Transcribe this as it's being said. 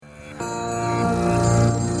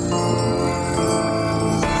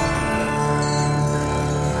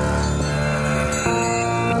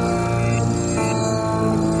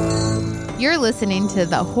listening to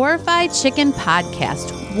the Horrified Chicken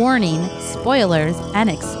Podcast. Warning, spoilers, and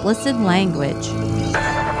explicit language.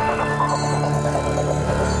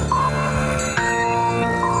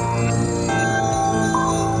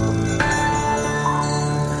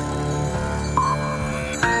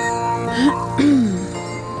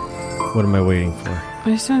 What am I waiting for? I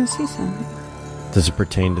just want to see something. Does it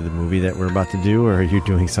pertain to the movie that we're about to do, or are you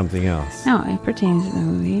doing something else? No, it pertains to the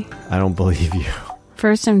movie. I don't believe you.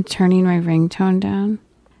 First, I'm turning my ringtone down.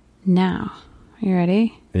 Now, you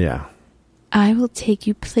ready? Yeah. I will take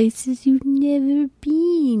you places you've never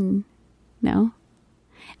been. No?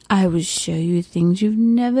 I will show you things you've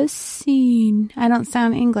never seen. I don't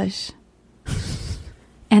sound English.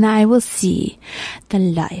 And I will see the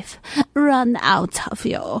life run out of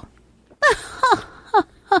you.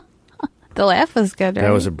 The laugh was good, right?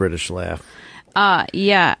 That was a British laugh.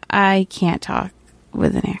 Yeah, I can't talk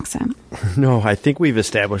with an accent. No, I think we've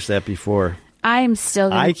established that before. I'm still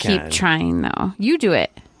going to keep trying, though. You do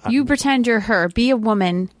it. You pretend you're her. Be a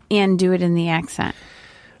woman and do it in the accent.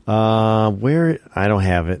 Where? I don't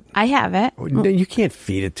have it. I have it. No, you can't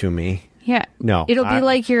feed it to me. Yeah. No. It'll be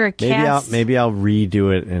like you're a cast. Maybe I'll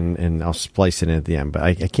redo it and I'll splice it in at the end, but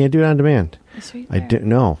I can't do it on demand. It's right I there. didn't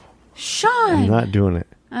know. Sean! I'm not doing it.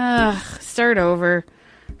 Start over.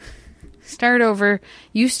 Start over.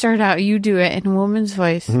 You start out. You do it in a woman's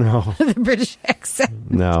voice. No. The British accent.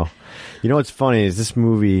 No. You know what's funny is this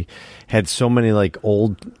movie had so many like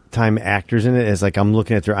old time actors in it. It's like I'm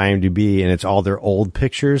looking at their IMDb and it's all their old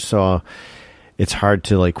pictures, so it's hard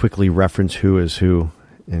to like quickly reference who is who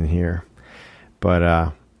in here.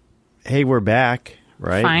 But hey, we're back,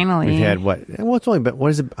 right? Finally. We've had what? Well, it's only been,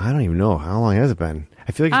 what is it? I don't even know. How long has it been?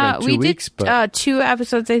 I feel like it's been 2 weeks. We did 2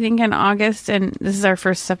 episodes, I think, in August, and this is our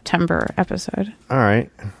first September episode. All right.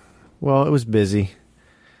 Well, it was busy.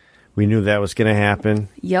 We knew that was going to happen.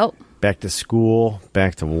 Yep. Back to school,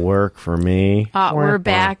 back to work for me. We're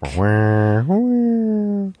back. Oh.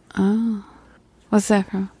 What's that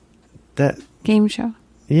from? That Game show?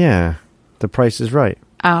 Yeah. The Price is Right.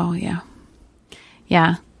 Oh, yeah.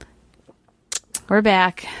 Yeah. We're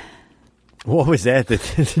back. What was that?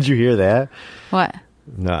 Did you hear that? What?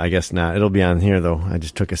 No, I guess not. It'll be on here, though. I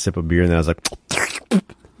just took a sip of beer, and then I was like...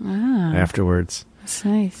 afterwards. That's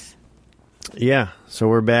nice. Yeah, so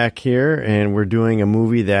we're back here, and we're doing a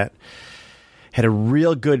movie that had a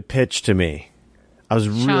real good pitch to me. I was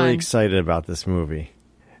really excited about this movie.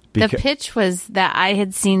 The pitch was that I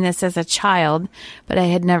had seen this as a child, but I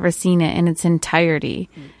had never seen it in its entirety,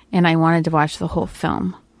 and I wanted to watch the whole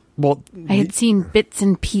film. Well, I had seen bits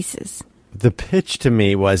and pieces. The pitch to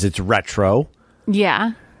me was it's retro.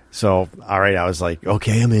 Yeah. So, all right, I was like,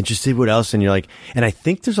 okay, I'm interested. What else? And you're like, and I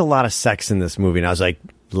think there's a lot of sex in this movie. And I was like,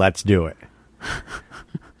 let's do it.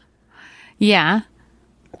 Yeah.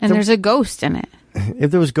 And there's a ghost in it. If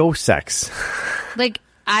there was ghost sex. Like,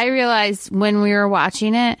 I realized when we were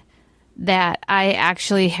watching it that I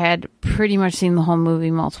actually had pretty much seen the whole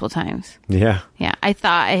movie multiple times. Yeah. Yeah. I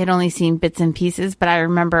thought I had only seen bits and pieces, but I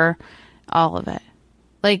remember all of it.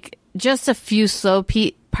 Like, just a few slow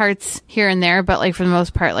parts here and there, but like for the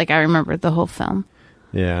most part, like I remember the whole film.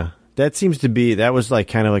 Yeah. That was like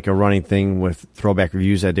kind of like a running thing with throwback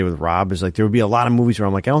reviews I did with Rob, is like there would be a lot of movies where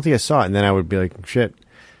I'm like, I don't think I saw it. And then I would be like, shit,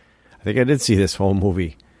 I think I did see this whole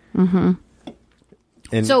movie. Mm-hmm.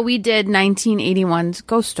 And so we did 1981's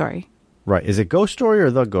Ghost Story. Right. Is it Ghost Story or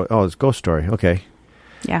The Ghost? Oh, it's Ghost Story. Okay.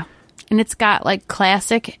 Yeah. And it's got like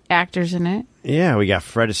classic actors in it. Yeah, we got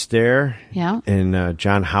Fred Astaire. Yeah. And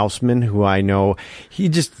John Houseman, who I know, he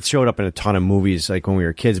just showed up in a ton of movies like when we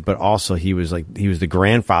were kids, but also he was the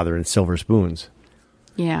grandfather in Silver Spoons.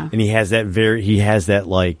 Yeah. And he has that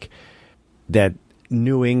like that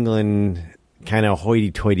New England kind of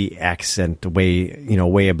hoity-toity accent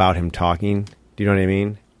way about him talking. Do you know what I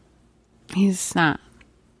mean? He's not.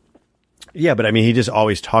 Yeah, but I mean, he just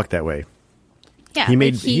always talked that way. Yeah. He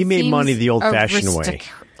made money the old-fashioned way.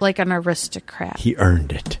 Like an aristocrat. He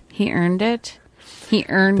earned it. He earned it? He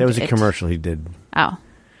earned it. That was a commercial he did. Oh.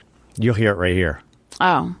 You'll hear it right here.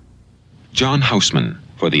 Oh. John Houseman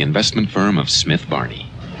for the investment firm of Smith Barney.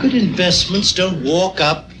 Good investments don't walk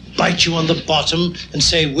up, bite you on the bottom, and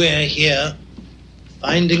say, we're here.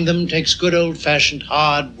 Finding them takes good old-fashioned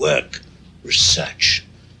hard work, research,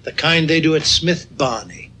 the kind they do at Smith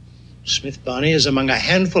Barney. Smith Barney is among a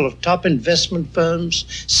handful of top investment firms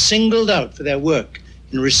singled out for their work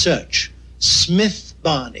in research. Smith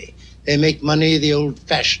Barney. They make money the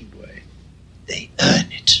old-fashioned way. They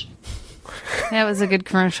earn it. That was a good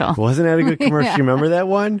commercial. Wasn't that a good commercial? Yeah. You remember that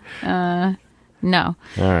one? No. All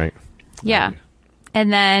right. Yeah.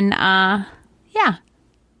 And then, yeah.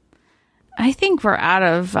 I think we're out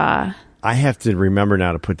of I have to remember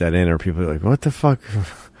now to put that in, or people are like, "What the fuck?"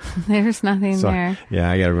 There's nothing So, there. yeah,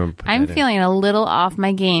 I gotta remember. to put I'm that in. feeling a little off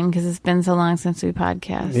my game because it's been so long since we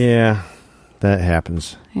podcast. Yeah, that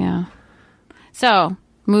happens. Yeah. So,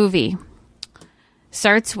 movie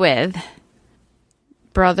starts with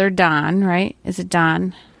Brother Don, right? Is it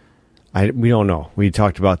Don? We don't know. We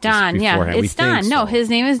talked about this Don, yeah. beforehand. It's We think Don. No, so. his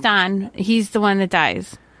name is Don. He's the one that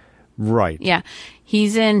dies. Right. Yeah.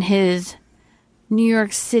 He's in his New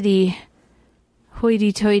York City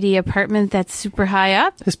hoity-toity apartment that's super high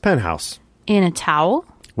up His penthouse in a towel.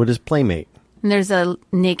 with his playmate. And there's a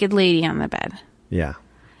naked lady on the bed. Yeah.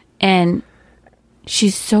 And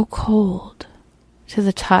she's so cold to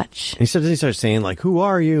the touch. He starts saying like, "Who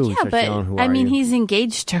are you?" He Yeah, starts but yelling, "Who I are mean, you?" he's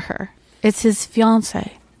engaged to her. It's his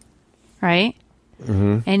fiance, right?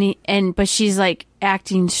 Mm-hmm. But she's like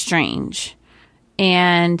acting strange,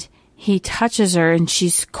 and he touches her, and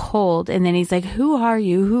she's cold. And then he's like, "Who are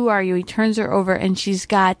you? Who are you?" He turns her over, and she's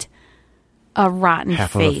got a rotten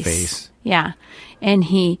Half of a face. Yeah, and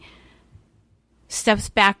he steps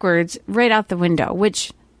backwards right out the window.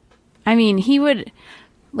 Which, I mean, he would.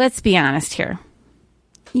 Let's be honest here.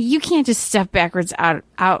 You can't just step backwards out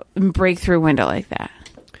and break through a window like that.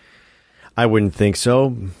 I wouldn't think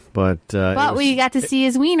so, but But we got to see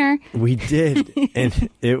his wiener. we did, and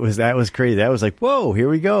that was crazy. That was like, whoa, here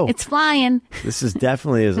we go. It's flying. This is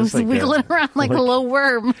definitely It was wiggling around like a little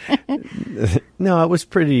worm. No, it was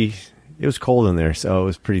pretty. It was cold in there, so it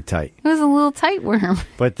was pretty tight. It was a little tight worm.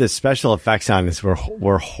 But the special effects on this were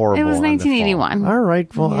horrible. It was on the fall. 1981. All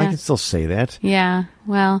right, well, I Yeah. can still say that. Yeah,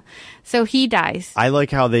 well, so he dies. I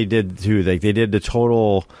like how they did too. Like they did the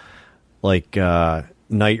total, like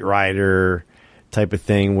Knight Rider type of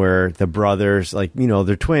thing, where the brothers, like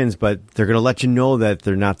they're twins, but they're gonna let you know that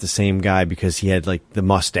they're not the same guy because he had like the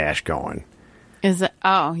mustache going. Is it?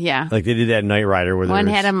 Oh, yeah. Like they did that in Knight Rider where One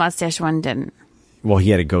there was, had a mustache, one didn't. well, he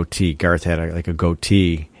had a goatee. Garth had a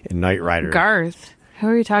goatee in Knight Rider. Garth. Who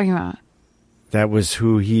are you talking about? That was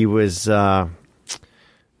who he was.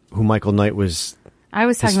 Who Michael Knight was. I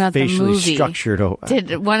was talking His about the facially movie. structured.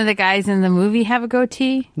 Did one of the guys in the movie have a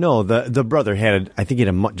goatee? No, the brother had. I think he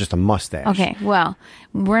had just a mustache. Okay, well,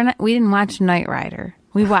 we didn't watch Knight Rider.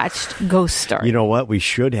 We watched Ghost Story. You know what? We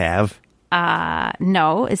should have.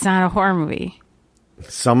 No, it's not a horror movie.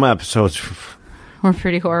 Some episodes. We're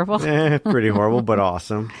pretty horrible. Pretty horrible, but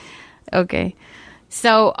awesome. Okay.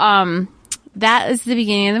 So, that is the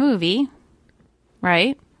beginning of the movie,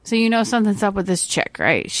 right? So you know something's up with this chick,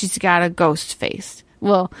 right? She's got a ghost face.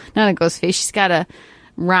 Well, not a ghost face. She's got a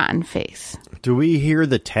rotten face. Do we hear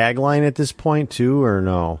the tagline at this point too, or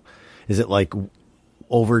no? Is it like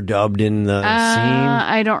overdubbed in the scene?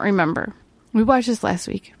 I don't remember. We watched this last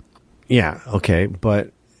week. Yeah, okay,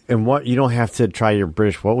 but and what you don't have to try your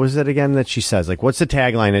British. What was it again that she says? Like, what's the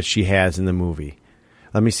tagline that she has in the movie?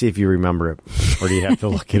 Let me see if you remember it, or do you have to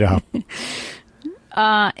look it up?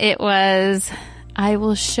 It was, "I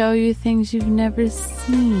will show you things you've never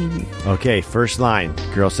seen." Okay, first line.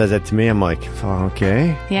 Girl says that to me. I'm like, oh,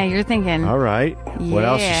 okay, Yeah, you're thinking, all right. What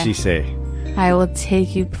else Yeah. does she say? "I will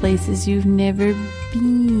take you places you've never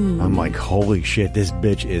been. I'm like, holy shit, this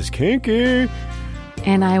bitch is kinky.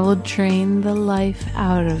 And I will drain the life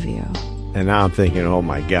out of you." And now I'm thinking, oh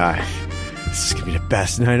my god, this is gonna be the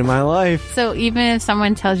best night of my life. So even if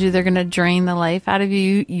someone tells you they're going to drain the life out of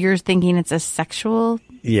you, you're thinking it's a sexual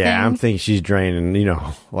Yeah, thing? I'm thinking she's draining,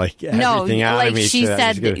 like everything out like of me. she so I'm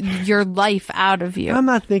said, just gonna- your life out of you. I'm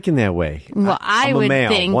not thinking that way. Well, I I'm would a male,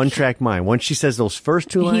 think one track mind. Once she says those first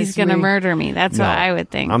two lines, He's going to me, murder me. That's no, what I would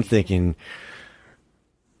think. I'm thinking,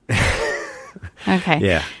 Okay.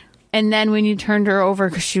 yeah. And then when you turned her over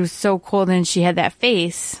because she was so cold and she had that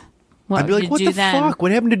face, what I'd be would like, you what do the then? fuck?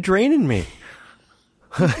 What happened to draining me?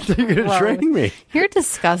 They're gonna Whoa. drain me. You're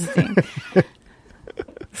disgusting.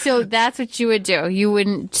 So that's what you would do. You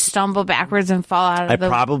wouldn't stumble backwards and fall out of I the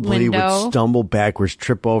probably window. would stumble backwards,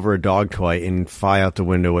 trip over a dog toy, and fly out the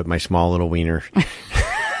window with my small little wiener.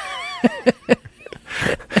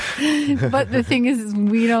 But the thing is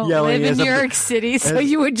we don't Yelling live in as New I'm- York City, so as-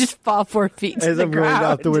 you would just fall 4 feet to As the I'm going ground.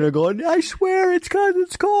 out the window, going, I swear it's because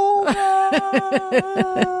it's cold.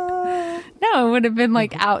 No, it would have been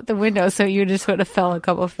like out the window, so you just would have fell a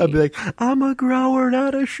couple feet. I'd be like, I'm a grower,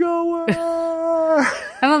 not a shower. I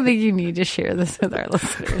don't think you need to share this with our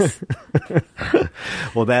listeners.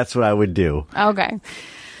 Well, that's what I would do Okay.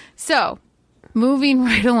 So, moving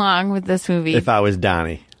right along with this movie, if I was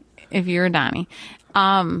Donnie. if you're Donnie,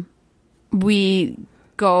 we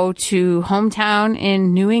go to hometown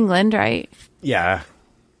in New England, right? Yeah.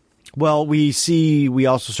 Well, we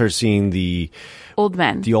also start seeing the Old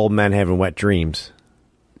men. old men having wet dreams.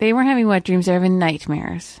 They weren't having wet dreams, they're having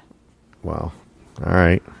nightmares. Well, all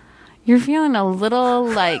right. You're feeling a little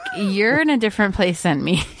like you're in a different place than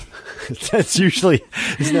me. That's usually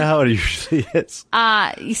isn't that how it usually is.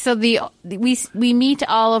 So we meet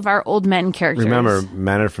all of our old men characters. Remember,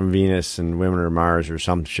 men are from Venus and women are Mars or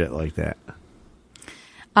some shit like that.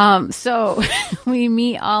 So we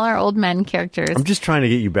meet all our old men characters. I'm just trying to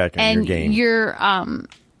get you back on your game.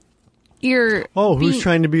 You're who's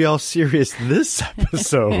trying to be all serious this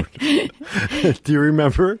episode? Do you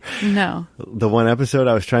remember? No. The one episode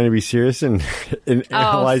I was trying to be serious and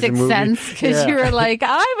analyze the Sixth movie. Sense, because you were like,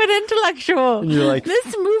 I'm an intellectual. And you're like,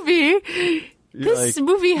 this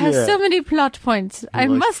movie has so many plot points. I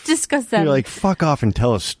must discuss them. You're like, fuck off and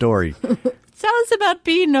tell a story. Tell us about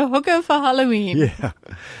being a hooker for Halloween. Yeah.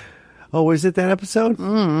 Oh, was it that episode?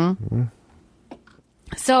 Mm-hmm.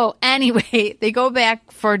 So anyway, they go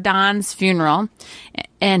back for Don's funeral,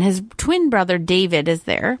 and his twin brother David is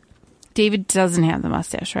there. David doesn't have the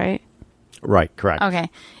mustache, right? Right, correct. Okay,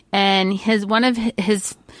 and his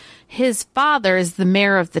father is the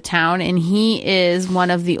mayor of the town, and he is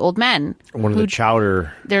one of the old men. One of the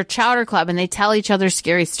chowder. Their chowder club, and they tell each other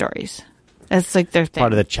scary stories. That's like their thing.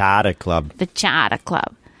 Part of the chowder club. The chowder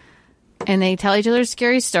club, and they tell each other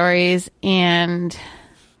scary stories, and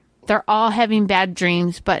they're all having bad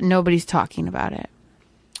dreams, but nobody's talking about it.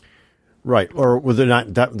 Right, or they're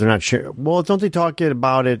not sharing. Well, don't they talk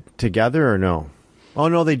about it together or no? Oh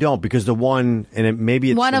no, they don't, because the one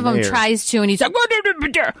maybe it's one of them mayor. tries to, and he's like,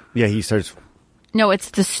 yeah, he starts. No,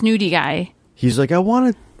 it's the snooty guy. He's like, I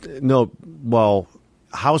want to. No, well,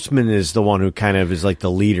 Houseman is the one who kind of is like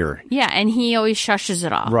the leader. Yeah, and he always shushes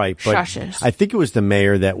it off. Right, but shushes. I think it was the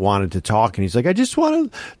mayor that wanted to talk, and he's like, I just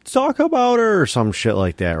want to talk about her or some shit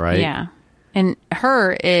like that, right? Yeah, and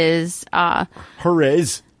her is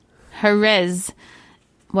Herez.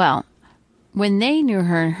 Well, when they knew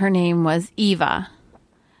her name was Eva,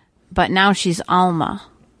 but now she's Alma.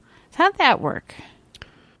 How'd that work?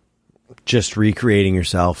 Just recreating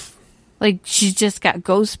yourself. Like she's just got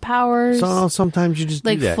ghost powers. So sometimes you just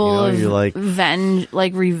like do that. full of You're like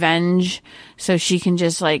revenge, so she can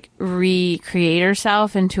just like recreate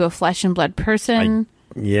herself into a flesh and blood person.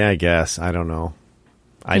 I guess I don't know.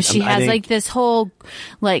 She has like this whole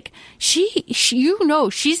like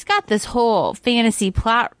she's got this whole fantasy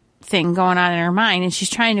plot thing going on in her mind, and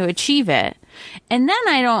she's trying to achieve it. And then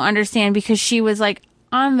I don't understand, because she was like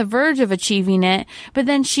on the verge of achieving it, but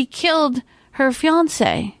then she killed her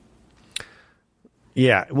fiance.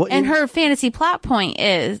 Yeah. Well, and her fantasy plot point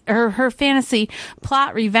is, or her fantasy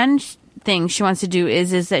plot revenge thing she wants to do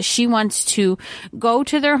is that she wants to go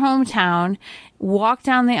to their hometown, walk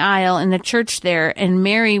down the aisle in the church there, and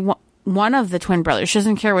marry one of the twin brothers. She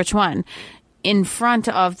doesn't care which one, in front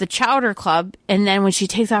of the chowder club. And then when she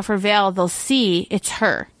takes off her veil, they'll see it's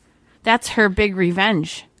her. That's her big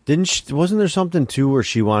revenge. Wasn't there something too where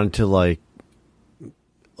she wanted to like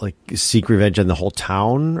seek revenge on the whole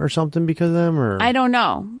town or something because of them? Or I don't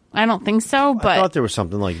know. I don't think so, but I thought there was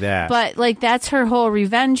something like that. But like that's her whole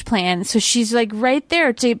revenge plan. So she's like right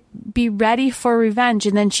there to be ready for revenge,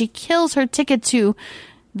 and then she kills her ticket to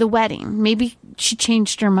the wedding. Maybe she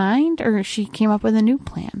changed her mind, or she came up with a new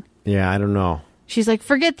plan. Yeah, I don't know. She's like,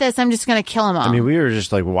 forget this, I'm just going to kill them all. I mean, we were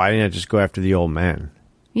just like, why didn't I just go after the old man?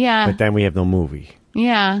 Yeah. But then we have no movie.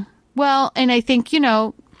 Yeah. Well, and I think,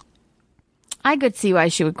 I could see why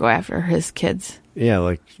she would go after his kids. Yeah,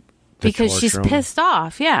 like because she's pissed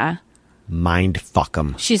off. Yeah. Mind fuck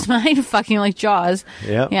them. She's mind fucking like Jaws.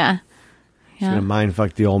 Yep. Yeah. She's gonna mind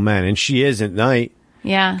fuck the old man, and she is at night.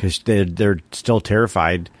 Yeah. Because they're still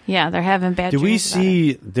terrified. Yeah, they're having bad dreams.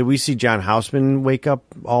 Did we see John Houseman wake up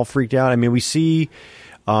all freaked out? I mean, we see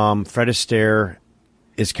Fred Astaire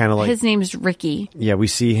is kind of like, his name's Ricky. Yeah, we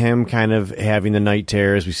see him kind of having the night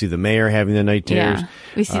terrors. We see the mayor having the night terrors. Yeah.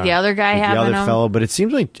 We see the other guy having the other fellow, but it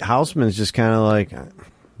seems like Houseman's just kind of like,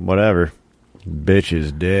 whatever, bitch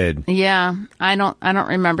is dead. Yeah, I don't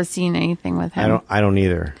remember seeing anything with him. I don't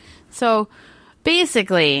either. So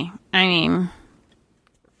basically, I mean,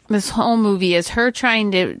 this whole movie is her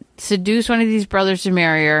trying to seduce one of these brothers to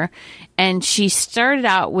marry her, and she started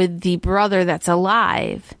out with the brother that's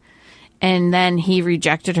alive. And then he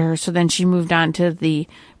rejected her, so then she moved on to the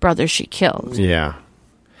brother she killed. Yeah.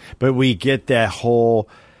 But we get that whole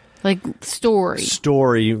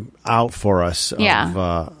story out for us of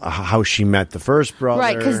how she met the first brother.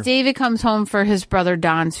 Right, because David comes home for his brother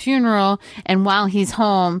Don's funeral, and while he's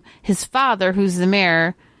home, his father, who's the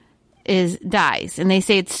mayor, dies. And they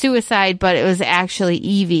say it's suicide, but it was actually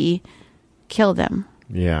Evie killed him.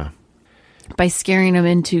 Yeah. By scaring him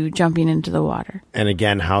into jumping into the water. And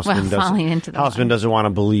again, Houseman doesn't want to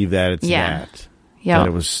believe that it's that. Yeah. That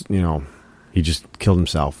it was, He just killed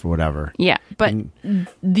himself or whatever. Yeah, but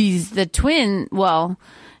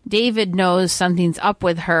David knows something's up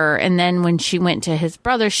with her, and then when she went to his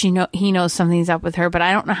brother, he knows something's up with her, but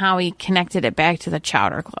I don't know how he connected it back to the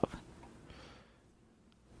Chowder Club.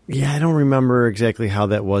 Yeah, I don't remember exactly how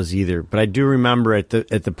that was either, but I do remember at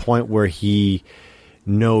the point where he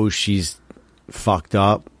knows she's fucked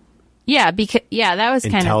up. Yeah, that was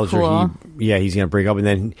kind of cool. He's gonna break up,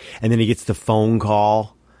 and then he gets the phone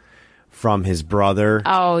call from his brother.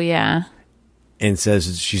 Oh yeah, and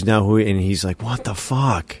says she's now who, and he's like, "What the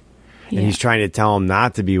fuck?" Yeah. And he's trying to tell him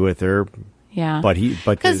not to be with her. Yeah,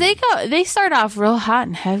 because they start off real hot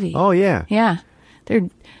and heavy. Oh yeah, yeah, they're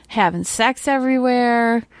having sex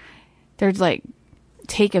everywhere. They're like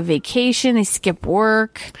take a vacation. They skip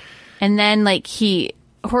work, and then like he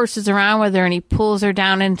horses around with her and he pulls her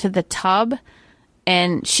down into the tub,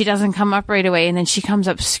 and she doesn't come up right away, and then she comes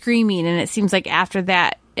up screaming, and it seems like after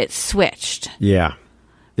that it switched. Yeah.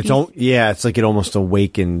 It's like it almost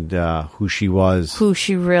awakened who she was. Who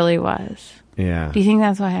she really was. Yeah. Do you think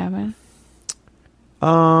that's what happened?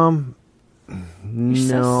 You're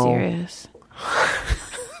so serious.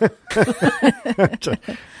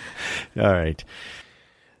 All right.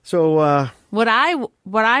 So what I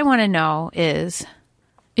want to know is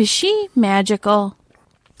she magical?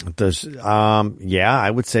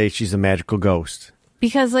 I would say she's a magical ghost.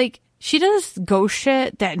 Because like she does ghost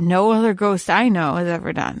shit that no other ghost I know has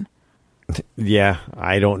ever done. Yeah,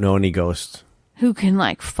 I don't know any ghosts. Who can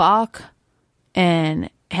like fuck and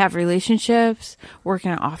have relationships, work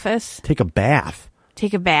in an office. Take a bath.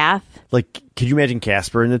 Like, could you imagine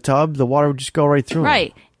Casper in the tub? The water would just go right through him.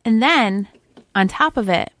 Right. And then, on top of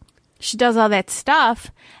it, she does all that stuff,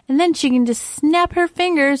 and then she can just snap her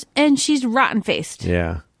fingers, and she's rotten-faced.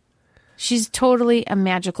 Yeah. She's totally a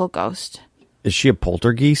magical ghost. Is she a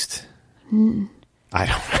poltergeist? I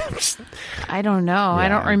don't know. Yeah. I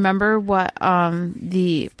don't remember what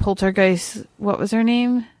the poltergeist. What was her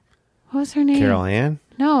name? Carol Ann?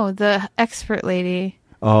 No, the expert lady.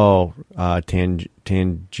 Oh, Tangina.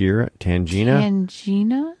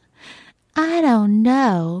 Tangina? I don't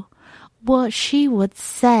know what she would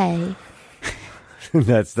say.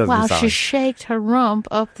 While she shaked her rump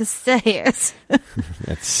up the stairs.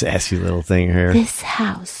 That sassy little thing here. This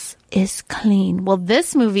house is clean. Well,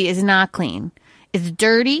 this movie is not clean. It's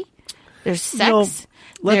dirty. There's sex.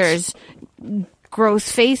 There's gross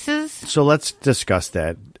faces. So let's discuss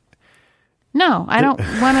that. No, I don't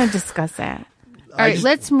want to discuss that. All right,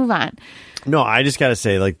 let's move on. No, I just got to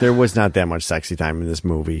say, like, there was not that much sexy time in this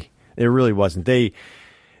movie. It really wasn't. They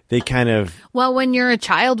kind of... Well, when you're a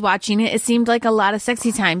child watching it, it seemed like a lot of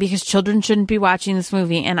sexy time because children shouldn't be watching this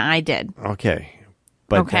movie, and I did. Okay.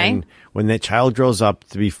 But then when that child grows up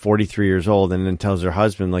to be 43 years old and then tells her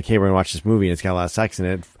husband, like, hey, we're going to watch this movie and it's got a lot of sex in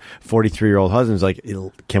it, 43-year-old husband's like,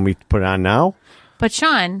 can we put it on now? But,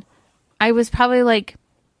 Sean, I was probably like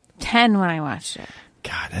 10 when I watched it.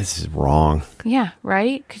 God, this is wrong. Yeah,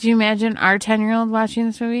 right? Could you imagine our 10-year-old watching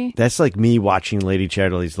this movie? That's like me watching Lady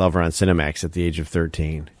Chatterley's Lover on Cinemax at the age of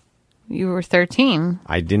 13. You were 13.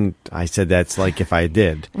 I didn't. I said that's like if I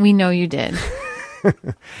did. We know you did.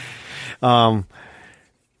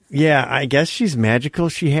 Yeah, I guess she's magical.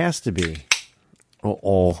 She has to be.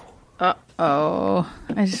 Uh-oh.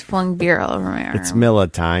 I just flung beer all over my arm. It's Miller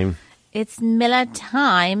time. It's Miller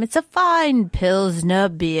time. It's a fine Pilsner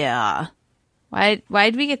beer. Why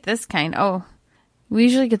did we get this kind? Oh, we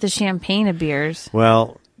usually get the champagne of beers.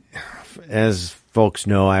 Well, as folks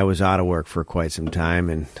know, I was out of work for quite some time,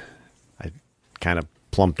 and I kind of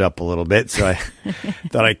plumped up a little bit, so I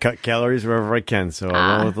thought I'd cut calories wherever I can, so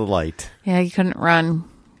I went with the light. Yeah, you couldn't run.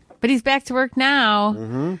 But he's back to work now.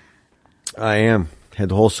 Mm-hmm. I am. Had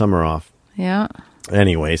the whole summer off. Yeah.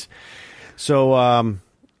 Anyways, so,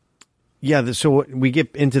 so we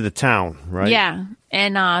get into the town, right? Yeah.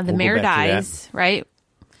 And the mayor dies, right?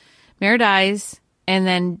 Mayor dies, and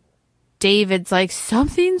then David's like,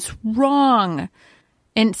 something's wrong.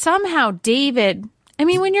 And somehow David, I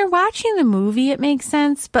mean, when you're watching the movie, it makes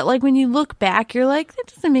sense. But like when you look back, you're like,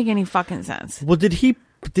 that doesn't make any fucking sense. Well, did he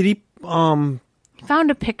He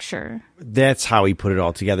found a picture. That's how he put it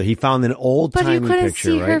all together. He found an old-timey picture, right? But you couldn't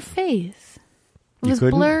see her face. It was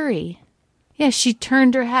blurry. Yeah, she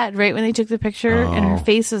turned her head right when they took the picture, and her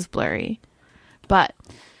face was blurry. But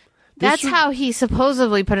that's how he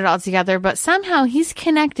supposedly put it all together. But somehow he's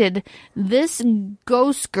connected this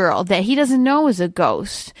ghost girl that he doesn't know is a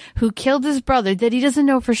ghost, who killed his brother, that he doesn't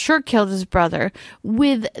know for sure killed his brother,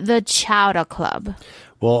 with the Chowder Club.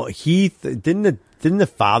 Well, didn't the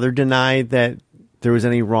father deny that there was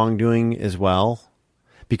any wrongdoing as well?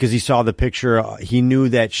 Because he saw the picture. He knew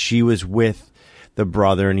that she was with the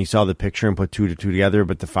brother, and he saw the picture and put two to two together.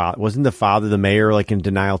 But wasn't the father, the mayor, like in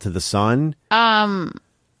denial to the son?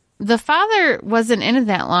 The father wasn't in it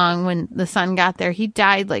that long when the son got there. He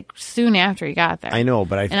died like soon after he got there. I know,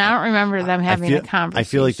 but I don't remember them having a conversation. I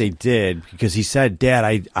feel like they did because he said, "Dad,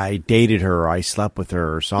 I dated her, or I slept with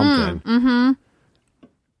her, or something." Mm-hmm.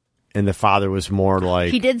 And the father was more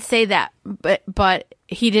like he did say that, but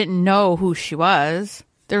he didn't know who she was.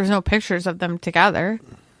 There was no pictures of them together.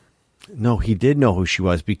 No, he did know who she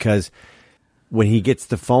was because when he gets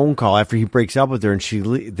the phone call after he breaks up with her and he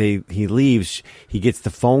leaves, he gets the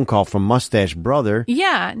phone call from Mustache Brother.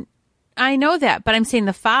 Yeah, I know that, but I'm saying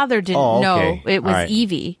the father didn't know it was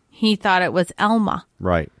Evie. He thought it was Elma.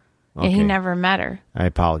 Right. Okay. And he never met her. I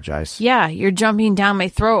apologize. Yeah, you're jumping down my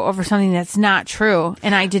throat over something that's not true,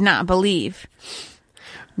 and I did not believe.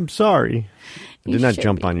 I'm sorry. I did not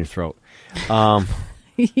jump on your throat.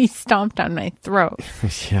 He stomped on my throat.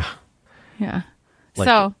 Yeah. Yeah.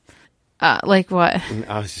 So, like what?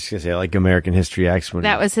 I was just going to say, like American History X. When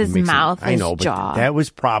that was his mouth, his jaw. But that was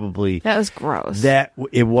probably... That was gross.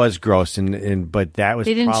 It was gross, but that was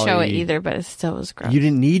They didn't probably, show it either, but it still was gross. You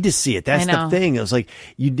didn't need to see it. That's the thing. It was like,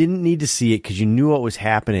 you didn't need to see it because you knew what was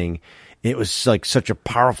happening. It was like such a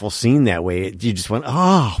powerful scene that way. You just went,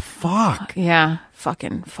 oh, fuck. Yeah,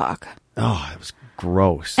 fucking fuck. Oh, it was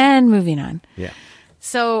gross. And moving on. Yeah.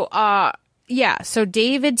 So, so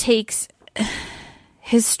David takes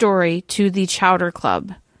his story to the Chowder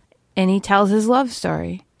Club, and he tells his love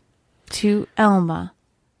story to Elma,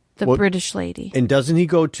 the British lady. And doesn't he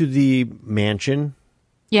go to the mansion?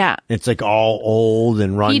 Yeah. It's like all old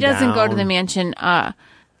and run down. He doesn't go to the mansion.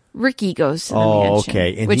 Ricky goes to the mansion,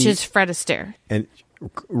 okay. And which is Fred Astaire. And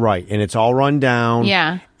right, and it's all run down.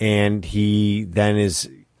 Yeah. And he then is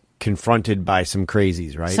confronted by some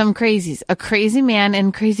crazies, right? Some crazies. A crazy man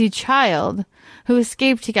and crazy child who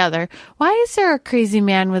escaped together. Why is there a crazy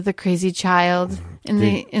man with a crazy child in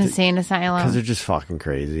the insane asylum? Because they're just fucking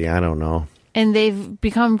crazy. I don't know. And they've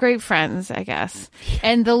become great friends, I guess.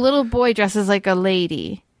 And the little boy dresses like a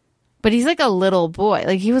lady. But he's like a little boy.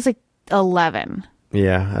 Like he was like 11.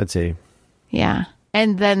 Yeah, I'd say. Yeah.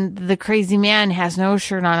 And then the crazy man has no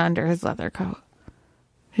shirt on under his leather coat.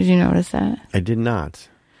 Did you notice that? I did not.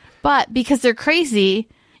 But because they're crazy,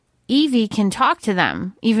 Evie can talk to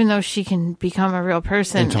them, even though she can become a real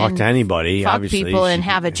person and talk to anybody, fuck obviously, people, and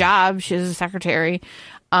have a job. She's a secretary,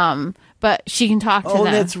 but she can talk to them. Oh,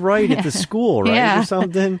 that's right, at the school, right, yeah. or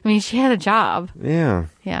something. I mean, she had a job. Yeah,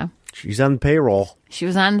 yeah. She's on the payroll. She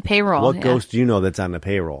was on the payroll. What ghost do you know that's on the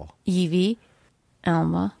payroll? Evie,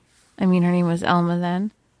 Elma. I mean, her name was Elma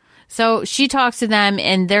then. So she talks to them,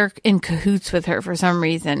 and they're in cahoots with her for some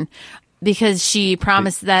reason. Because she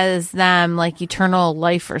promised them like eternal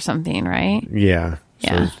life or something, right? Yeah.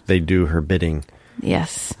 Yeah. So they do her bidding.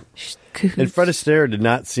 Yes. And Fred Astaire did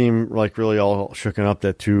not seem like really all shooken up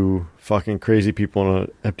that two fucking crazy people in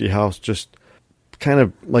an empty house just kind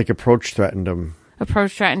of like threatened him.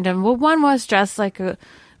 Well, one was dressed like the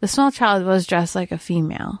small child was dressed like a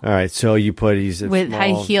female. All right. So you put with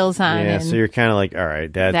high heels on. Yeah. So you're kind of like, all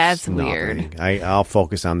right, that's weird. I'll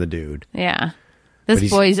focus on the dude. Yeah. This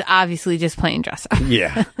boy's obviously just playing dress up.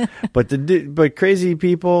 Yeah. But crazy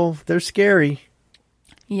people, they're scary.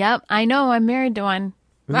 Yep. I know. I'm married to one.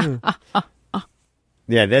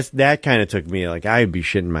 Yeah, that kind of took me, like, I'd be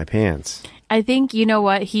shitting my pants. I think, you know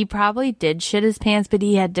what? He probably did shit his pants, but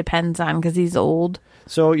he had Depends on because he's old.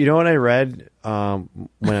 So, you know what I read when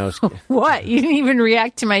I was... What? You didn't even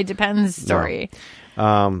react to my Depends story.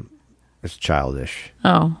 No. It's childish.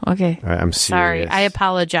 Oh, okay. All right, I'm serious. Sorry. I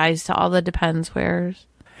apologize to all the Depends wearers.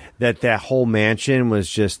 That whole mansion was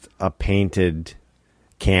just a painted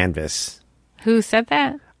canvas. Who said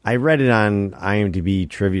that? I read it on IMDb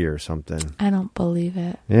trivia or something. I don't believe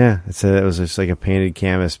it. Yeah, it said it was just like a painted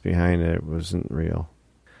canvas behind it. It wasn't real.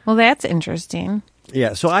 Well, that's interesting.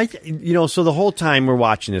 Yeah, so so the whole time we're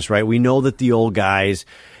watching this, right? We know that the old guys...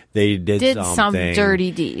 They did some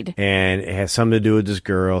dirty deed, and it has something to do with this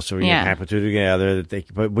girl. So we can happen to together.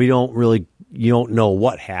 But we don't really, you don't know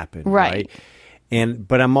what happened, right?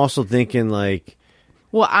 But I'm also thinking like,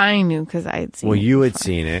 well, I knew because I had seen. Well, you had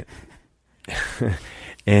seen it,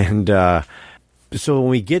 and so when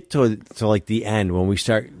we get to like the end, when we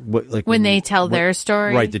start, when they tell their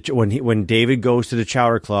story, right? When David goes to the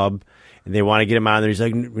Chowder Club. And they want to get him out there. He's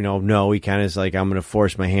like, no. He kind of is like, I'm going to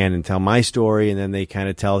force my hand and tell my story. And then they kind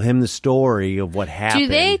of tell him the story of what happened. Do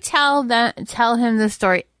they tell him the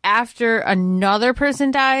story after another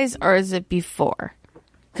person dies, or is it before?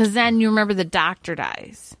 Because then you remember the doctor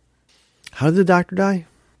dies. How did the doctor die?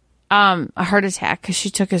 A heart attack because she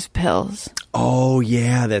took his pills. Oh,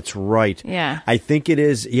 yeah, that's right. Yeah. I think it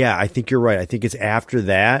is. Yeah, I think you're right. I think it's after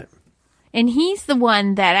that. And he's the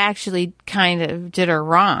one that actually kind of did her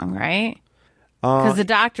wrong, right? Because the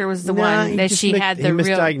doctor was the one that she had the he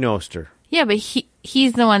real... misdiagnosed her. Yeah, but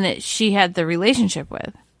he's the one that she had the relationship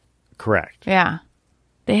with. Correct. Yeah.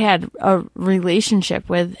 They had a relationship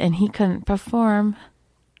with, and he couldn't perform.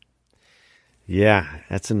 Yeah,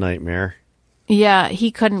 that's a nightmare. Yeah,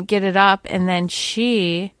 he couldn't get it up, and then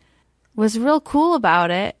she was real cool about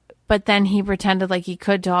it, but then he pretended like he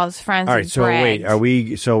could to all his friends. All right, and so bragged. wait, are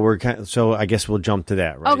we? So we're kind of, so I guess we'll jump to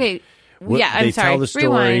that, right? Okay. Yeah, I'm they sorry. tell the story.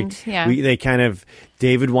 Rewind. Yeah. They kind of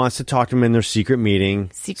David wants to talk to him in their secret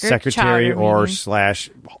meeting. Secretary chowder or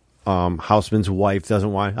meeting. / Houseman's wife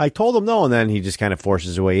doesn't want. I told him no, and then he just kind of forces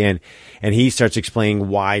his way in, and he starts explaining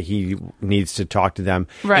why he needs to talk to them.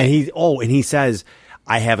 Right. And he says,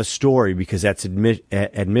 "I have a story," because that's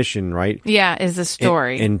admission, right? Yeah, is a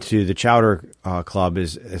story. Into the Chowder Club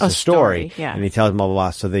is a story. Yeah. And he tells them blah, blah,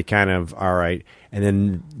 blah. So they kind of, all right. And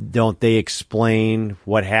then don't they explain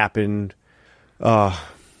what happened?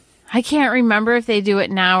 I can't remember if they do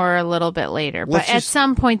it now or a little bit later, but at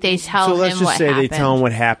some point they tell him what happened. So let's just say they tell him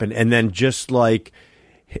what happened. And then just like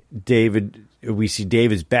David, we see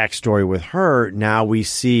David's backstory with her. Now we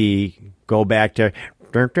see, go back to...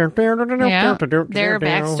 their backstory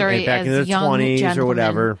back as in their young 20s gentlemen. or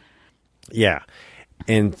whatever. Yeah.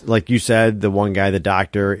 And like you said, the one guy, the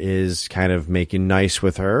doctor, is kind of making nice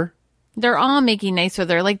with her. They're all making nice with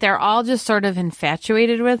her. Like, they're all just sort of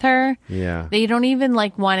infatuated with her. Yeah. They don't even,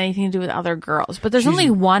 like, want anything to do with other girls. But there's only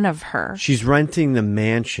one of her. She's renting the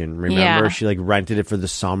mansion, remember? Yeah. She, like, rented it for the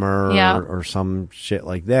summer Yeah. or some shit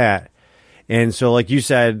like that. And so, like you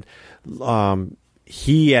said,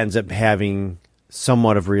 he ends up having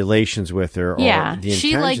somewhat of relations with her. Yeah. Or the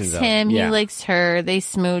She likes him. Yeah. He likes her. They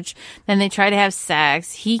smooch. Then they try to have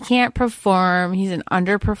sex. He can't perform. He's an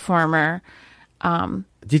underperformer.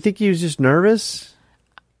 Do you think he was just nervous?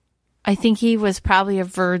 I think he was probably a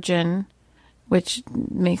virgin, which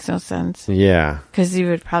makes no sense. Yeah. Because he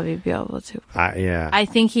would probably be able to. Yeah. I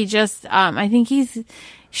think he just, I think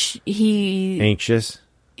he... Anxious?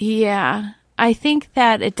 Yeah. I think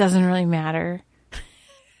that it doesn't really matter.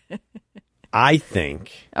 I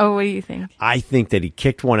think. Oh, what do you think? I think that he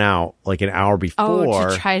kicked one out like an hour before. Oh,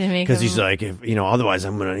 to try to make because him... he's like, otherwise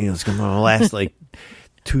I'm gonna, it's gonna last like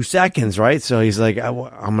 2 seconds, right? So he's like,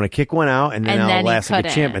 I'm gonna kick one out and then I'll last like a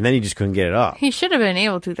champ, and then he just couldn't get it up. He should have been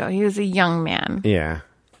able to, though. He was a young man. Yeah,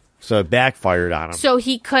 so it backfired on him. So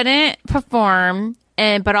he couldn't perform,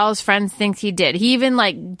 but all his friends think he did. He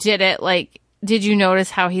even did it. Did you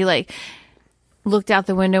notice how he looked out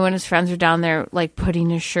the window when his friends were down there,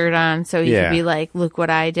 putting his shirt on so he could be like, look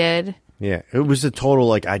what I did? Yeah, it was a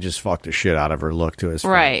total, I just fucked the shit out of her look to his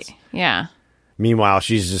friends. Right, yeah. Meanwhile,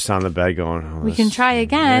 she's just on the bed going, we can try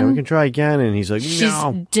again. Yeah, we can try again. And he's like, she's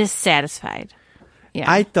no. She's dissatisfied.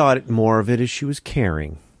 Yeah. I thought more of it as she was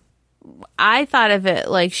caring. I thought of it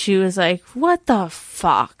like she was like, what the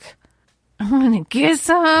fuck? I'm going to get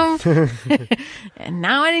some. And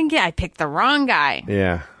now I picked the wrong guy.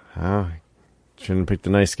 Yeah. Oh, shouldn't have picked the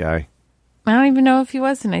nice guy. I don't even know if he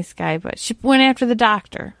was a nice guy, but she went after the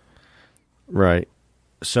doctor. Right.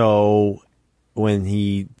 So when was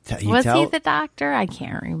he the doctor? I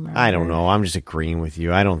can't remember. I don't know. I'm just agreeing with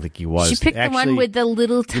you. I don't think he was. She picked the one with the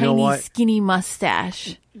little tiny skinny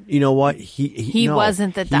mustache. You know what? He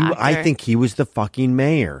wasn't the doctor. I think he was the fucking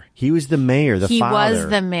mayor. He was the mayor, the father. He was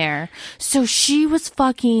the mayor. So she was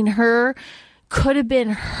fucking her. Could have been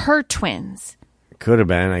her twins. Could have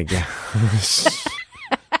been, I guess.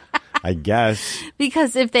 I guess.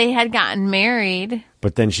 Because if they had gotten married.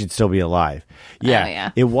 But then she'd still be alive. Yeah. Oh,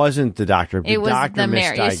 yeah. It wasn't the doctor. The doctor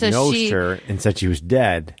mayor. misdiagnosed her and said she was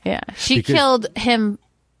dead. Yeah. She killed him.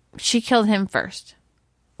 She killed him first.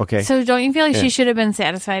 Okay. So don't you feel like she should have been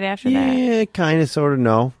satisfied after that? Yeah, kind of, sort of,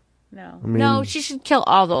 no. No. No, she should kill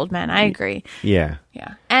all the old men. I agree. Yeah.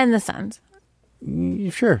 Yeah. And the sons.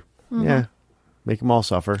 Sure. Mm-hmm. Yeah. Make them all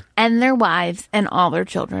suffer. And their wives and all their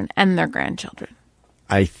children and their grandchildren.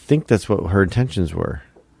 I think that's what her intentions were.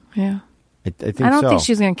 Yeah. I think so. I don't think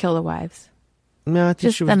she was going to kill the wives. No, I think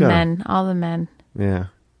just she was the gonna. men, all the men. Yeah.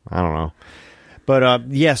 I don't know. But,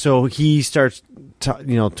 so he starts,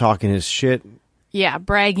 talking his shit. Yeah,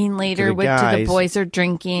 bragging later to the boys are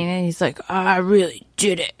drinking, and he's like, oh, I really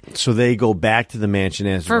did it. So they go back to the mansion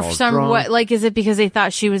as for they're all some drunk. Is it because they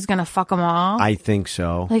thought she was gonna fuck them all? I think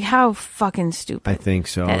so. Like, how fucking stupid. I think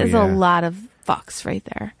so. That is a lot of fucks right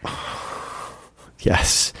there.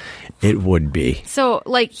 Yes, it would be. So,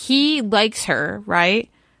 he likes her, right?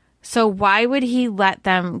 So why would he let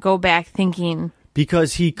them go back thinking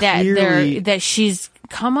Because he that clearly... that she's,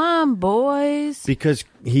 come on, boys. Because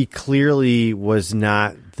he clearly was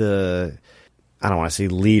not the... I don't want to say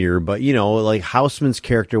leader, but, like Houseman's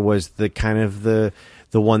character was the kind of the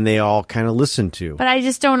one they all kind of listened to. But I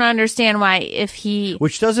just don't understand why if he...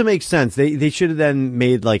 Which doesn't make sense. They should have then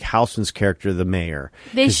made like Houseman's character the mayor.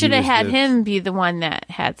 They should have had him be the one that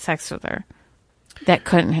had sex with her. That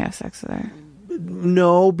couldn't have sex with her.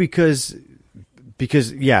 No, because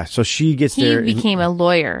yeah, so she gets He there. became a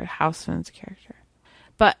lawyer, Houseman's character.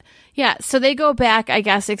 But yeah, so they go back, I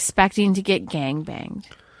guess, expecting to get gangbanged.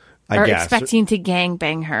 Or expecting to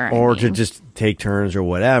gangbang her. Or to just take turns or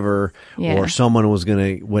whatever. Yeah. Or someone was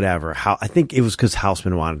going to, whatever. I think it was because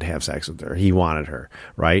Houseman wanted to have sex with her. He wanted her,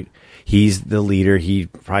 right? He's the leader. He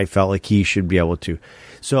probably felt like he should be able to.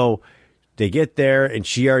 So they get there and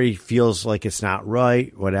she already feels like it's not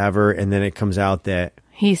right, whatever. And then it comes out that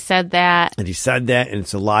he said that. And he said that and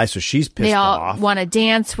it's a lie. So she's pissed they all off. Want to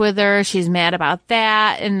dance with her. She's mad about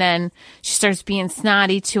that. And then she starts being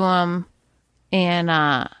snotty to him.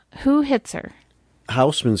 And, who hits her?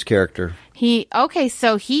 Houseman's character.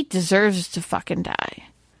 So he deserves to fucking die.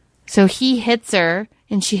 So he hits her,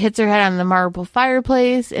 and she hits her head on the marble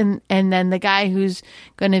fireplace, and then the guy who's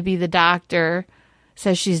going to be the doctor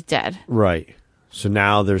says she's dead. Right. So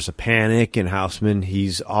now there's a panic, and Houseman,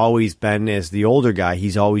 he's always been, as the older guy,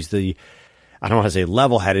 he's always the, I don't want to say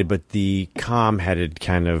level-headed, but the calm-headed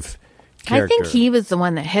kind of character. I think he was the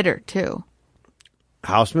one that hit her, too.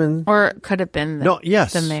 Houseman? Or it could have been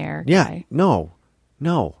the mayor guy. No.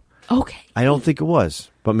 Okay. I don't think it was,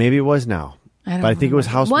 but maybe it was now. But I think it was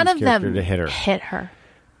Houseman's one of character them to hit her. Hit her.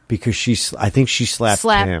 Because I think she slapped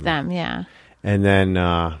him. Them, yeah. And then,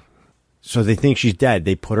 so they think she's dead.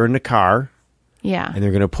 They put her in the car. Yeah. And they're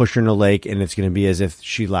going to push her in the lake, and it's going to be as if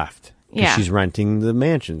she left. Yeah. She's renting the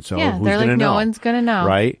mansion. So yeah, who's they're going to like, know? no one's going to know.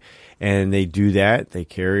 Right? And they do that. They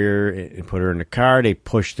carry her and put her in the car. They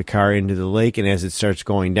push the car into the lake, and as it starts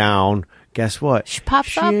going down, guess what? She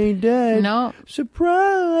pops up. She ain't dead. No.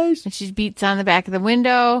 Surprise. And she beats on the back of the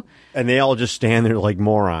window. And they all just stand there like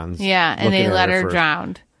morons. Yeah, and they let her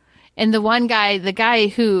drown. And the one guy, the guy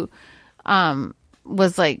who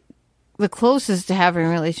was like the closest to having a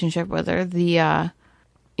relationship with her, the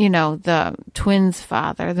twins'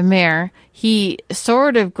 father, the mayor, he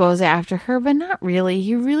sort of goes after her, but not really.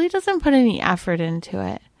 He really doesn't put any effort into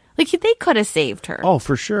it. Like, they could have saved her. Oh,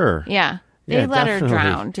 for sure. Yeah. They Yeah, let definitely. her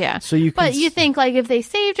drown, yeah. So you but can you think, like, if they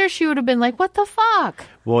saved her, she would have been like, what the fuck?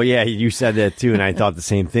 Well, yeah, you said that too, and I thought the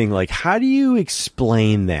same thing. Like, how do you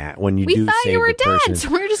explain that when you We do thought save you were the dead, person? so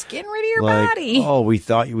we're just getting rid of your Like, body. oh, we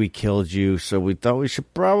thought we killed you, so we thought we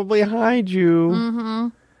should probably hide you. Mm-hmm.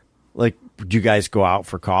 Like, did you guys go out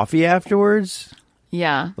for coffee afterwards?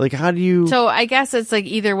 Yeah. Like, how do you... So I guess it's like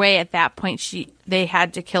either way at that point they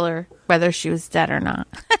had to kill her whether she was dead or not.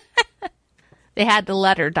 They had to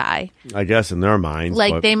let her die. I guess in their minds.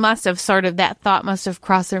 Like but, they must have that thought must have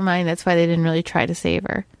crossed their mind. That's why they didn't really try to save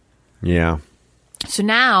her. Yeah. So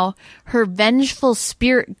now her vengeful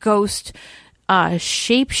spirit ghost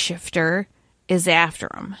shapeshifter is after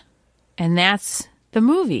him. And that's the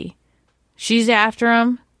movie. She's after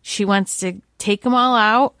him. She wants to take them all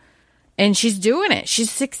out. And she's doing it. She's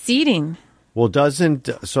succeeding. Well, doesn't...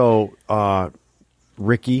 So,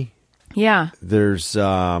 Ricky... Yeah. There's...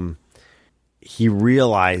 he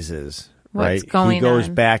realizes... What's right? going He goes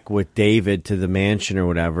on. back with David to the mansion or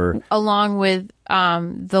whatever. Along with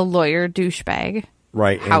the lawyer douchebag.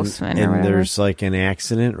 Right. Houseman or and whatever. there's like an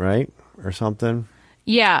accident, right? Or something.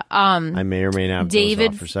 Yeah. I may or may not have dozed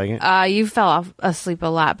David, off for a second. you fell asleep a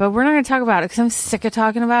lot, but we're not going to talk about it because I'm sick of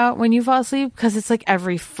talking about when you fall asleep because it's like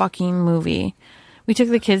every fucking movie. We took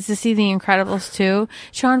the kids to see The Incredibles 2.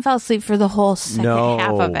 Sean fell asleep for the whole second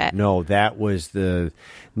half of it. No, that was the...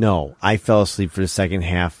 No, I fell asleep for the second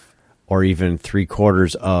half or even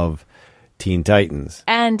 3/4 of Teen Titans.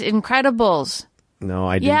 And Incredibles. No,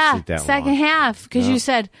 I didn't sleep that second long. half because you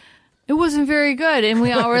said it wasn't very good, and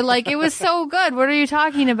we all were like, "It was so good. What are you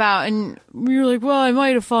talking about?" And we were like, "Well, I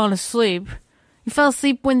might have fallen asleep." You fell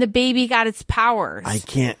asleep when the baby got its powers. I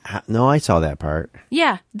can't... No, I saw that part.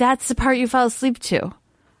 Yeah, that's the part you fell asleep to.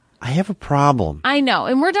 I have a problem. I know,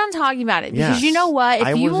 and we're done talking about it because Yes. you know what? If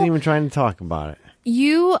I you wasn't even trying to talk about it.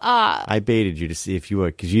 you I baited you to see if you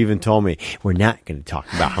would, because you even told me, we're not going to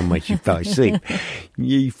talk about how much you fell asleep.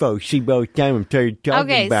 You fell asleep all the time. I'm tired of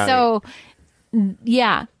talking okay, about so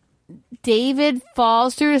yeah, David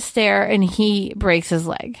falls through a stair and he breaks his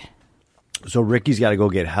leg. it. So Ricky's got to go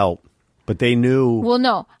get help. But they knew... Well,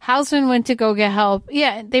 no, Houseman went to go get help.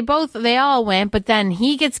 Yeah, they all went, but then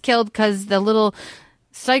he gets killed because the little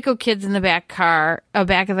psycho kid's in the back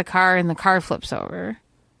of the car, and the car flips over.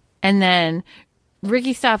 And then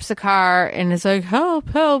Ricky stops the car and is like, help,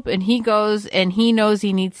 help. And he goes and he knows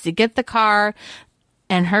he needs to get the car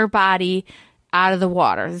and her body out of the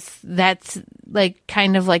water. That's like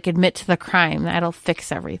kind of like admit to the crime. That'll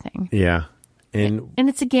fix everything. Yeah. And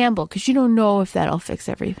it's a gamble because you don't know if that'll fix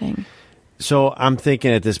everything. so I'm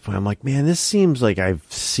thinking at this point, I'm like, man, this seems like I've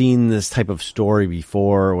seen this type of story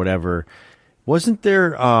before or whatever. Wasn't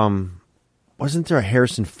there a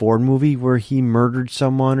Harrison Ford movie where he murdered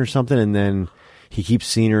someone or something and then he keeps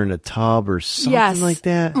seeing her in a tub or something like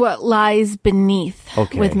that? What Lies Beneath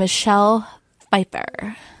Okay. with Michelle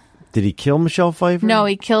Pfeiffer. Did he kill Michelle Pfeiffer? No,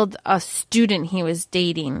 he killed a student he was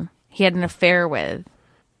dating. He had an affair with.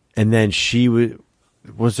 And then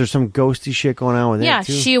was there some ghosty shit going on with Yeah, that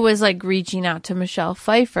too? she was like reaching out to Michelle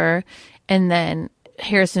Pfeiffer, and then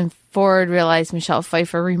Harrison Ford realized Michelle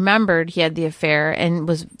Pfeiffer remembered he had the affair and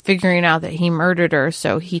was figuring out that he murdered her,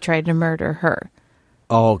 so he tried to murder her.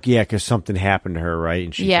 Oh, yeah, because something happened to her, right?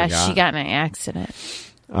 And she forgot. She got in an accident.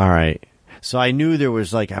 All right. So I knew there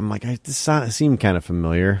was like, I'm like, this seemed kind of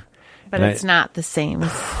familiar. But And it's not the same.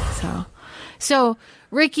 So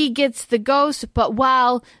Ricky gets the ghost, but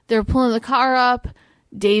while they're pulling the car up,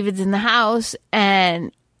 David's in the house,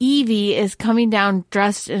 and Evie is coming down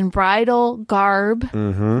dressed in bridal garb,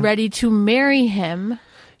 ready to marry him.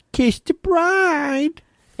 Kiss the bride.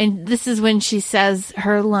 And this is when she says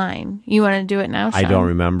her line. You want to do it now, Sean? I don't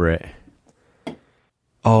remember it.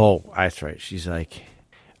 Oh, that's right. She's like,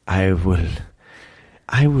 I will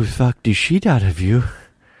fuck the shit out of you.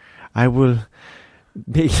 I will.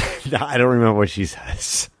 I don't remember what she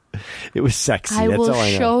says. It was sexy. I That's will all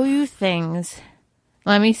I know. show you things.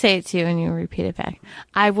 Let me say it to you and you repeat it back.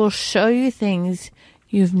 I will show you things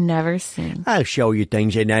you've never seen. I'll show you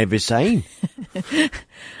things you've never seen.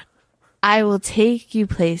 I will take you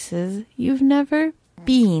places you've never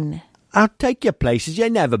been. I'll take you places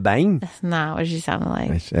you've never been. That's not what she sounded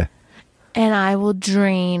like. And I will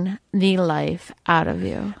drain the life out of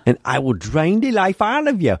you. And I will drain the life out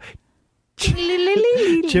of you.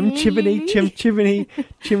 Chim chimney, chim chimney,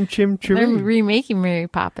 chim chim They're chimney. remaking Mary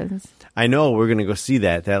Poppins. I know, we're gonna go see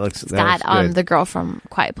that. That looks It's got good. the girl from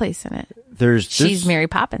Quiet Place in it. there's She's Mary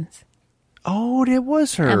Poppins. Oh, that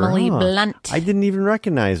was her. Emily huh? Blunt. I didn't even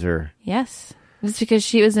recognize her. Yes. It's because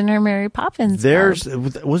she was in her Mary Poppins.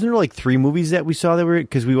 Wasn't there like 3 movies that we saw that were,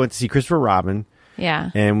 because we went to see Christopher Robin. Yeah.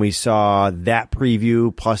 And we saw that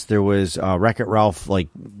preview. Plus there was Wreck-It Ralph, like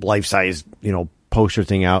life-size, poster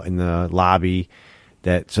thing out in the lobby.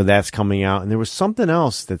 So that's coming out. And there was something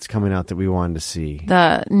else that's coming out that we wanted to see.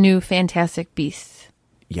 The new Fantastic Beasts.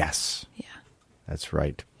 Yes. Yeah. That's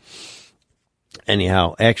right.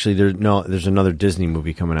 Anyhow, actually, there's another Disney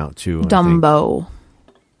movie coming out too. I think. Dumbo.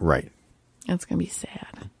 Right. That's going to be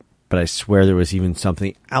sad. But I swear there was even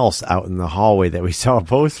something else out in the hallway that we saw a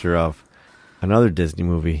poster of. Another Disney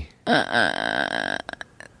movie.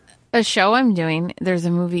 A show I'm doing, there's a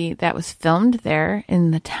movie that was filmed there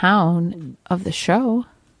in the town of the show.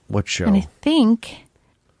 What show? And I think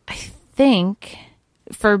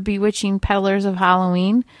for Bewitching Peddlers of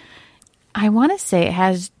Halloween, I want to say it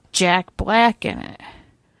has Jack Black in it.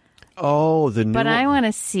 Oh, the new But I one. want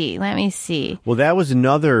to see. Let me see. Well, that was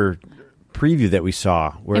another preview that we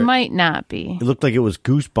saw where It might not be. it looked like it was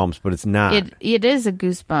Goosebumps, but it's not. It is a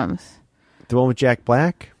Goosebumps. The one with Jack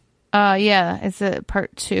Black? Yeah, it's a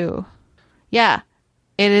part 2. Yeah,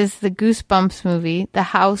 it is the Goosebumps movie. The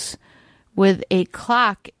house with a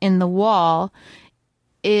clock in the wall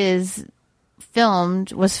was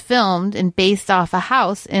filmed and based off a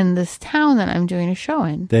house in this town that I'm doing a show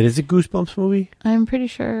in. That is a Goosebumps movie? I'm pretty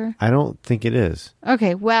sure. I don't think it is.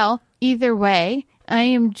 Okay, well, either way, I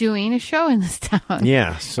am doing a show in this town.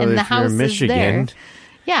 Yeah, so And if the you're house in is Michigan, there.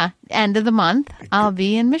 Yeah, end of the month, I'll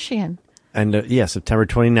be in Michigan. and September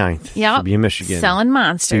 29th, Yep. you'll be in Michigan. Selling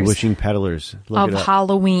monsters Bewitching Peddlers. Look of it up.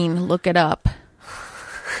 Halloween. Look it up.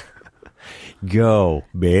 Go,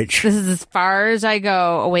 bitch. This is as far as I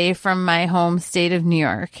go away from my home state of New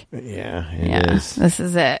York. Yeah, it is. This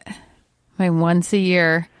is it. My once a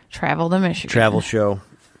year travel to Michigan. Travel show.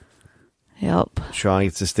 Yep. Sean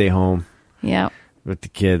gets to stay home Yep. with the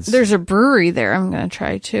kids. There's a brewery there I'm going to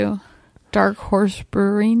try too. Dark Horse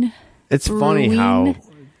Brewing. It's funny Brewing.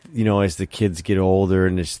 how, as the kids get older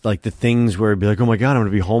and it's like the things where it'd be like, oh my God, I'm going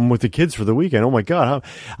to be home with the kids for the weekend. Oh my God.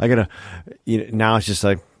 I got to, now it's just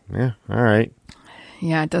like, yeah, all right.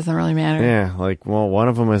 Yeah, it doesn't really matter. Yeah. Like, well, one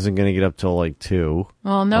of them isn't going to get up till like 2.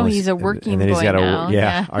 Well, no, Unless- he's a working and then boy he's got now.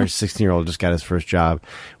 Yeah. Our 16-year-old just got his first job.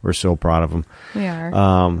 We're so proud of him. We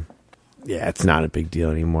are. Yeah, it's not a big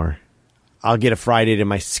deal anymore. I'll get a Friday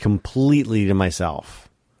completely to myself.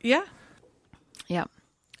 Yeah. Yep.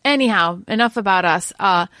 Anyhow, enough about us.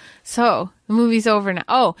 So the movie's over now.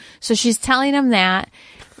 Oh, so she's telling him that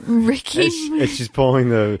Ricky, As she's pulling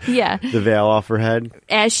the veil off her head.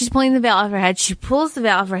 As she's pulling the veil off her head, she pulls the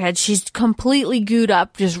veil off her head. She's completely gooed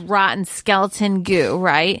up, just rotten skeleton goo,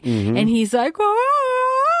 right? Mm-hmm. And he's like,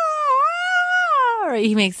 right?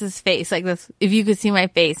 He makes his face like this. If you could see my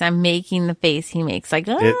face, I'm making the face he makes. Like,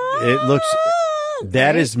 it looks.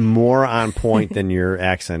 That is more on point than your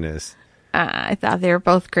accent is. I thought they were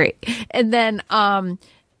both great. And then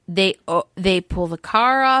they pull the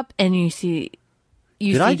car up, and you see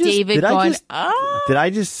David going. Did I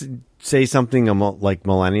just say something like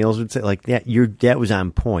millennials would say? Like that was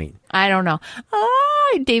on point. I don't know.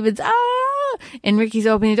 David's and Ricky's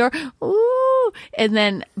opening the door. Ooh, and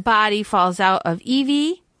then body falls out of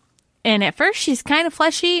Evie. And at first she's kind of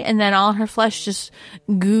fleshy, and then all her flesh just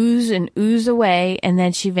goos and ooze away, and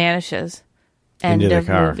then she vanishes. End Into the of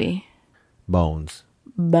car. movie. Bones.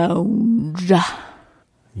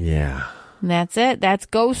 Yeah. And that's it. That's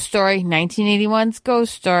Ghost Story. 1981's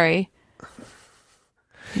Ghost Story.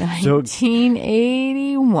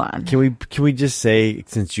 1981. Can we just say,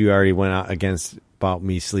 since you already went out against about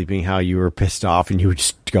me sleeping, how you were pissed off and you would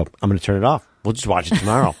just go, I'm going to turn it off. We'll just watch it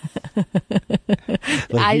tomorrow.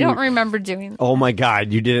 I don't remember doing that. Oh my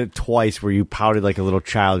God, you did it twice where you pouted like a little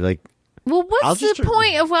child. Like, well, what's the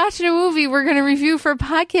point of watching a movie we're going to review for a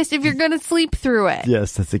podcast if you're going to sleep through it?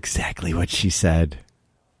 yes, that's exactly what she said.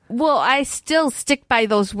 Well, I still stick by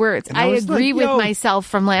those words. I agree with myself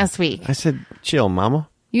from last week. I said, chill, mama.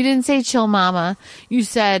 You didn't say chill, mama. You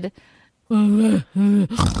said... I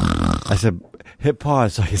said, hit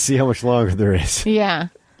pause so I can see how much longer there is. Yeah.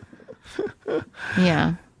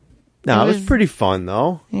 Yeah. No, it was pretty fun,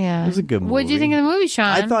 though. Yeah. It was a good movie. What did you think of the movie, Sean?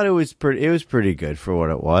 I thought it was pretty good for what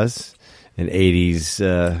it was. An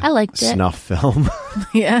 80s I liked it. snuff film.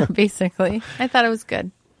 Yeah, basically. I thought it was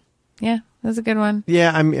good. Yeah, it was a good one.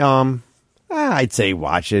 Yeah, I mean, I'd say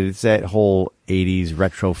watch it. it's that whole 80s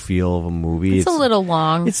retro feel of a movie. It's a little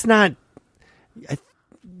long. It's not.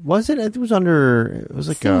 Was it? It was under. It was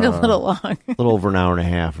like Seemed a little long. a little over an hour and a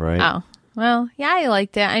half, right? Oh, well, yeah, I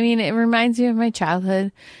liked it. I mean, it reminds me of my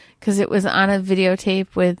childhood because it was on a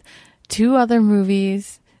videotape with two other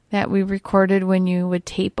movies that we recorded when you would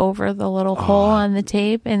tape over the little hole on the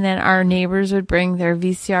tape, and then our neighbors would bring their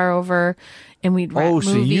VCR over, and we'd rent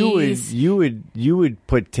movies. So you would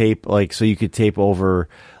put tape like so you could tape over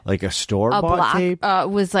like a store bought tape. It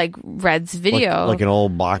was like Red's Video, like an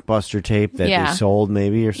old Blockbuster tape that they sold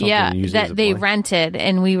maybe or something. Yeah, and that they rented,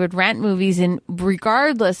 and we would rent movies, and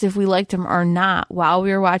regardless if we liked them or not, while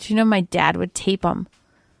we were watching them, my dad would tape them.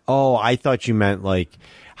 Oh, I thought you meant like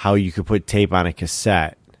how you could put tape on a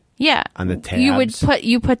cassette. Yeah, on the tabs.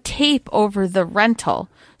 You put tape over the rental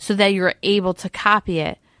so that you were able to copy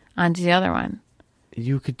it onto the other one.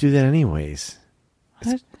 You could do that anyways.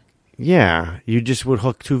 What? Yeah, you just would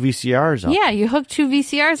hook two VCRs up. Yeah, you hook two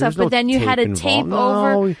VCRs up, but then you had to tape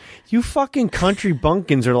over. No, you fucking country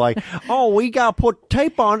bumpkins are like, oh, we got to put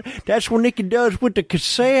tape on. That's what Nikki does with the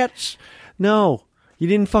cassettes. No, you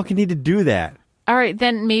didn't fucking need to do that. All right,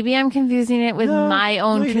 then maybe I'm confusing it with my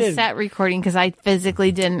own cassette recording because I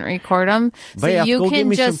physically didn't record them. So Beth, you can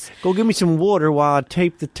go give me some water while I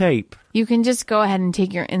tape the tape. You can just go ahead and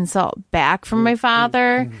take your insult back from my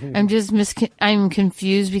father. I'm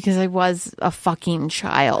confused because I was a fucking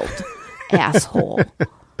child, asshole.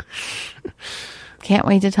 Can't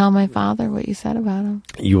wait to tell my father what you said about him.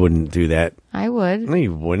 You wouldn't do that. I would. No,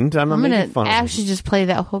 you wouldn't. I'm gonna fun actually just play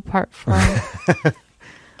that whole part for him.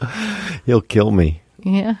 He'll kill me.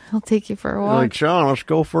 Yeah, he'll take you for a walk. Like, Sean, let's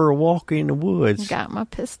go for a walk in the woods. Got my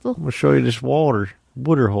pistol. I'm gonna show you this water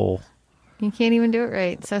hole. You can't even do it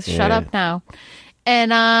right, so shut up now.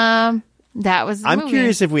 And that was the I'm movie.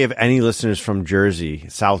 curious if we have any listeners from Jersey,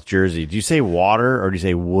 South Jersey. Do you say water or do you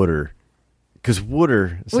say wooder? Because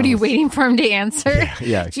wooder. What are you waiting for him to answer?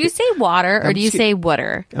 Yeah. Do you say water or do you say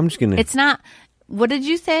wooder? I'm just gonna. It's not. What did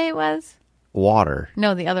you say it was? Water.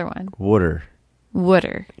 No, the other one. Wooder.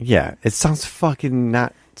 Wooder. Yeah, it sounds fucking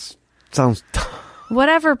not. Sounds.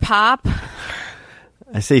 Whatever, Pop.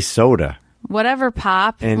 I say soda. Whatever,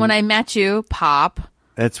 Pop. And when I met you, Pop.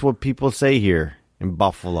 That's what people say here in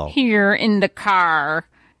Buffalo. Here in the car,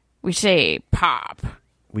 we say Pop.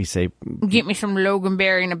 We say, get me some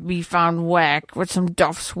Loganberry and a beef on whack with some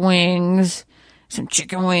Duff's wings, some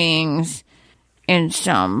chicken wings, and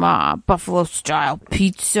some Buffalo style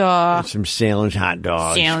pizza. Some Salem's hot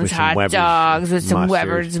dogs. Salem's hot dogs with some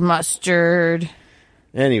Weber's mustard.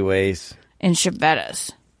 Anyways. And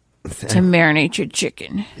Chevettas to marinate your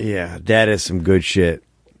chicken. Yeah, that is some good shit.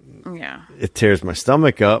 Yeah. It tears my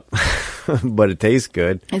stomach up. but it tastes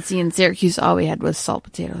good. And see, in Syracuse, all we had was salt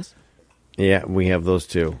potatoes. Yeah, we have those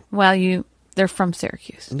too. Well, they're from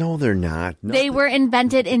Syracuse. No, they're not. They were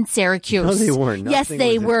invented in Syracuse. No, they weren't. Yes,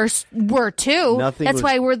 they were too. That's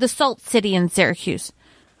why we're the salt city in Syracuse.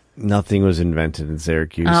 Nothing was invented in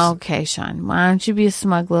Syracuse. Okay, Sean. Why don't you be a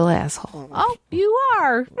smug little asshole? Oh, you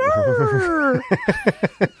are.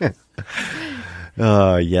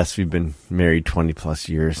 Yes, we've been married 20 plus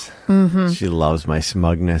years. Mm-hmm. She loves my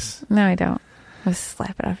smugness. No, I don't. I'll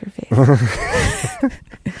slap it off your face.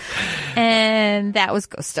 And that was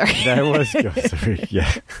Ghost Story. That was Ghost Story.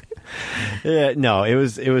 Yeah. Yeah. No, it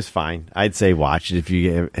was fine. I'd say watch it if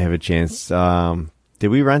you have a chance. Did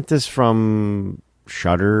we rent this from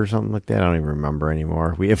Shudder or something like that? I don't even remember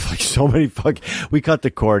anymore. We have like so many we cut the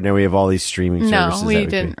cord and now we have all these streaming services. No, we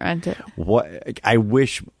didn't rent it. What? I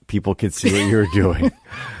wish people could see what you were doing.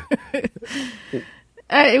 We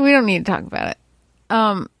don't need to talk about it.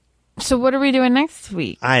 So what are we doing next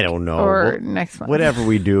week? I don't know. Or next month? Whatever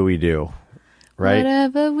we do, we do. Right?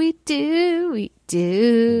 Whatever we do, we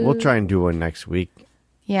do. We'll try and do one next week.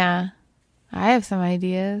 Yeah. I have some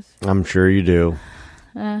ideas. I'm sure you do.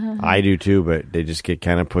 I do too, but they just get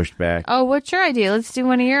kind of pushed back. Oh, what's your idea? Let's do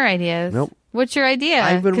one of your ideas. Nope. What's your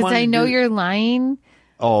idea? Because I know you're lying.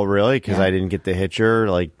 Oh, really? Because I didn't get The Hitcher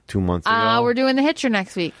like 2 months ago? We're doing The Hitcher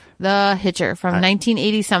next week. The Hitcher from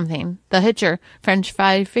 1980-something. The Hitcher. French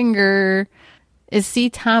Five Finger. Is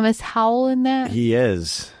C. Thomas Howell in that? He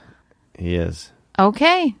is. He is.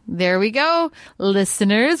 Okay. There we go.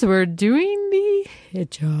 Listeners, we're doing The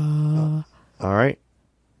Hitcher. All right.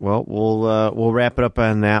 Well, we'll wrap it up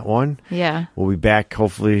on that one. Yeah. We'll be back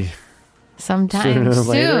hopefully sometime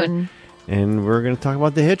soon. And we're going to talk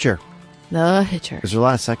about The Hitcher. The Hitcher. Is there a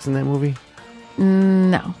lot of sex in that movie?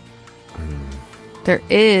 No. There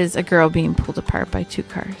is a girl being pulled apart by 2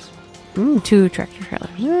 cars. 2 tractor trailers.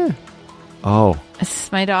 Yeah. Oh. This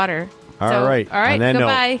is my daughter. All right. All right.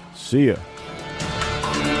 Goodbye. See ya.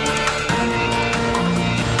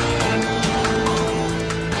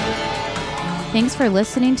 Thanks for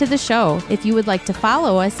listening to the show. If you would like to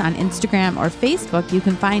follow us on Instagram or Facebook, you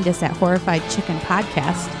can find us at Horrified Chicken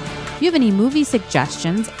Podcast. If you have any movie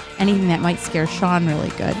suggestions, anything that might scare Sean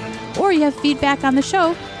really good, or you have feedback on the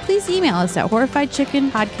show, please email us at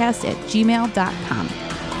horrifiedchickenpodcast@gmail.com.